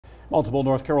Multiple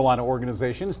North Carolina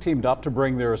organizations teamed up to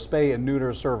bring their spay and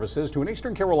neuter services to an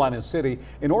Eastern Carolina city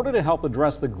in order to help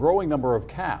address the growing number of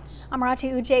cats.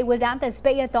 Amarachi Uche was at the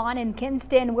Spay-A-Thon in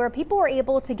Kinston, where people were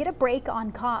able to get a break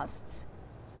on costs.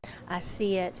 I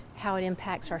see it, how it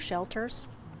impacts our shelters.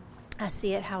 I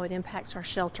see it, how it impacts our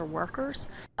shelter workers.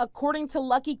 According to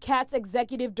Lucky Cats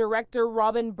Executive Director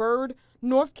Robin Bird,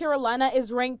 North Carolina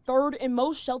is ranked third in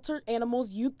most sheltered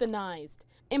animals euthanized.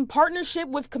 In partnership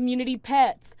with Community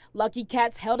Pets, Lucky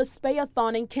Cats held a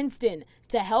Spay-A-Thon in Kinston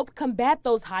to help combat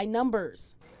those high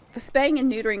numbers. The spaying and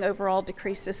neutering overall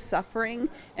decreases suffering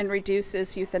and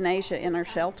reduces euthanasia in our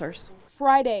shelters.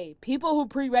 Friday, people who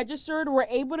pre-registered were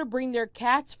able to bring their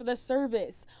cats for the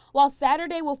service, while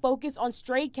Saturday will focus on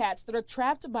stray cats that are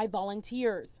trapped by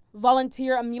volunteers.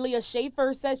 Volunteer Amelia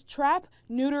Schaefer says trap,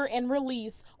 neuter, and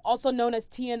release, also known as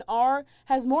TNR,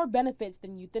 has more benefits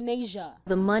than euthanasia.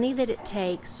 The money that it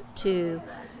takes to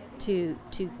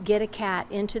get a cat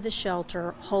into the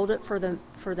shelter, hold it for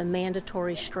the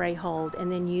mandatory stray hold,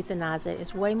 and then euthanize it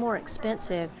is way more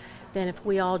expensive than if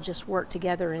we all just worked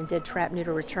together and did trap,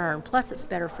 neuter, return. Plus, it's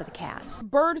better for the cats.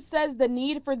 Bird says the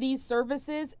need for these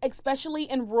services, especially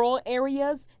in rural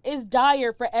areas, is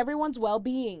dire for everyone's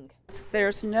well-being.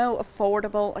 There's no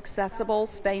affordable, accessible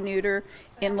spay-neuter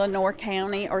in Lenoir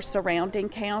County or surrounding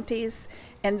counties,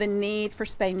 and the need for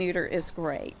spay-neuter is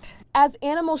great. As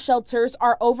animal shelters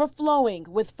are overflowing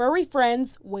with furry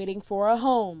friends waiting for a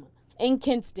home. In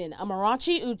Kinston,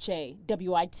 Amarachi Uche,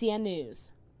 WITN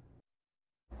News.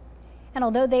 And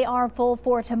although they are full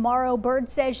for tomorrow, Bird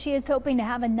says she is hoping to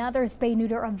have another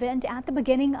spay-neuter event at the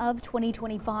beginning of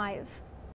 2025.